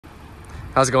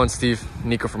How's it going, Steve?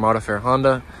 Nico from Auto Fair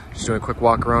Honda. Just doing a quick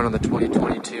walk around on the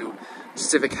 2022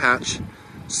 Civic hatch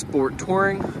Sport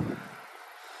Touring.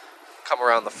 Come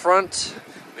around the front.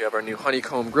 We have our new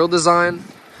honeycomb grille design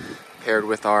paired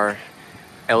with our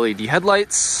LED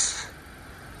headlights.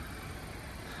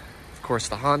 Of course,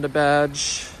 the Honda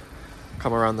badge.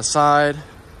 Come around the side.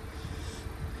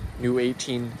 New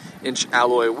 18-inch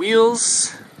alloy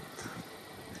wheels.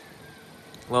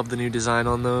 Love the new design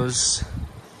on those.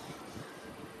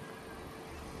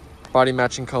 Body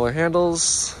matching color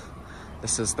handles.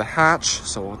 This is the hatch,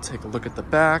 so we'll take a look at the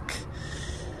back.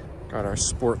 Got our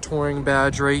Sport Touring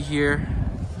badge right here.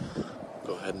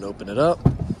 Go ahead and open it up.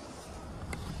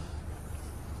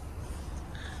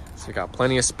 So we got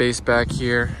plenty of space back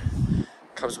here.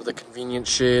 Comes with a convenient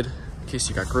shade in case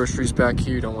you got groceries back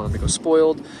here. You don't want them to go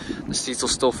spoiled. The seats will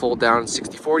still fold down in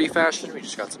 60/40 fashion. We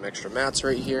just got some extra mats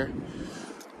right here.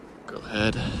 Go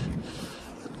ahead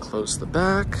and close the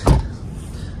back.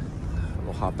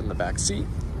 We'll hop in the back seat.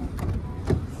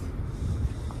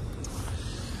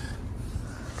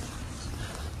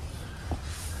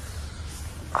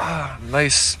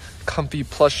 Nice, comfy,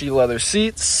 plushy leather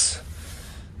seats.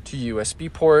 2 USB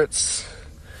ports.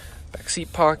 Back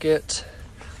seat pocket.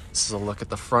 This is a look at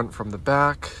the front from the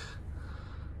back.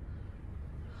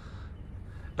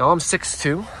 Now I'm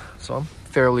 6'2", so I'm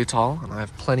fairly tall, and I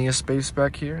have plenty of space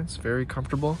back here. It's very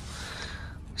comfortable.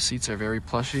 Seats are very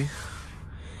plushy.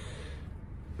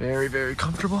 Very, very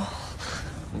comfortable.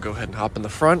 I'll go ahead and hop in the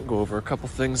front, go over a couple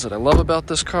things that I love about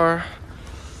this car.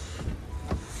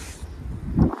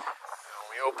 When we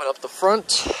open up the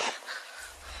front,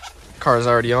 car is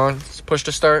already on. It's push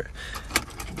to start.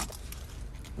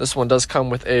 This one does come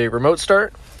with a remote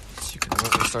start, so you can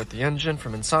remotely start the engine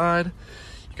from inside.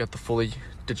 You got the fully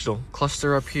digital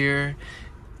cluster up here.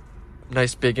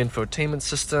 Nice big infotainment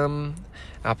system.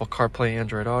 Apple CarPlay,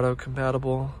 Android Auto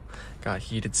compatible. Got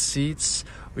heated seats.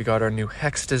 We got our new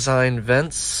hex design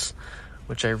vents,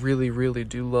 which I really, really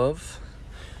do love.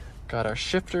 Got our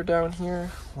shifter down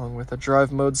here, along with a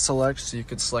drive mode select, so you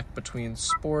could select between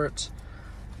sport,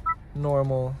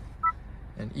 normal,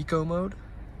 and eco mode.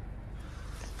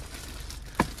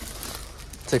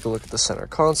 Take a look at the center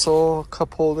console,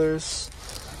 cup holders.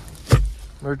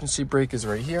 Emergency brake is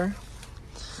right here.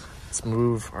 Let's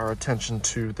move our attention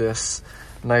to this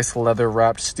nice leather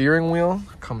wrapped steering wheel.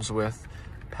 Comes with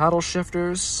paddle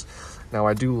shifters. Now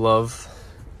I do love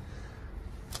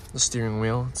the steering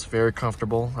wheel. It's very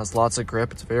comfortable, has lots of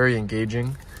grip, it's very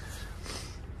engaging.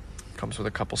 Comes with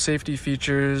a couple safety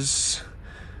features.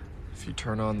 If you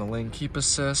turn on the lane keep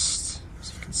assist,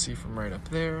 as you can see from right up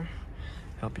there,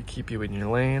 help you keep you in your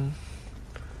lane.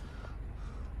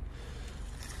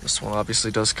 This one obviously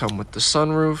does come with the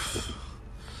sunroof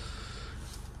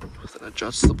with an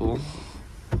adjustable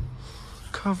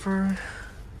cover.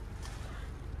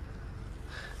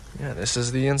 Yeah, this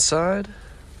is the inside.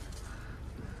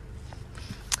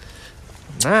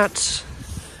 And that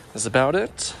is about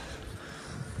it.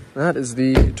 That is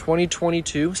the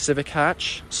 2022 Civic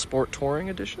Hatch Sport Touring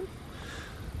Edition.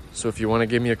 So if you want to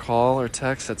give me a call or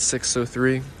text at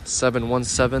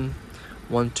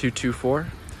 603-717-1224,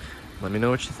 let me know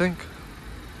what you think.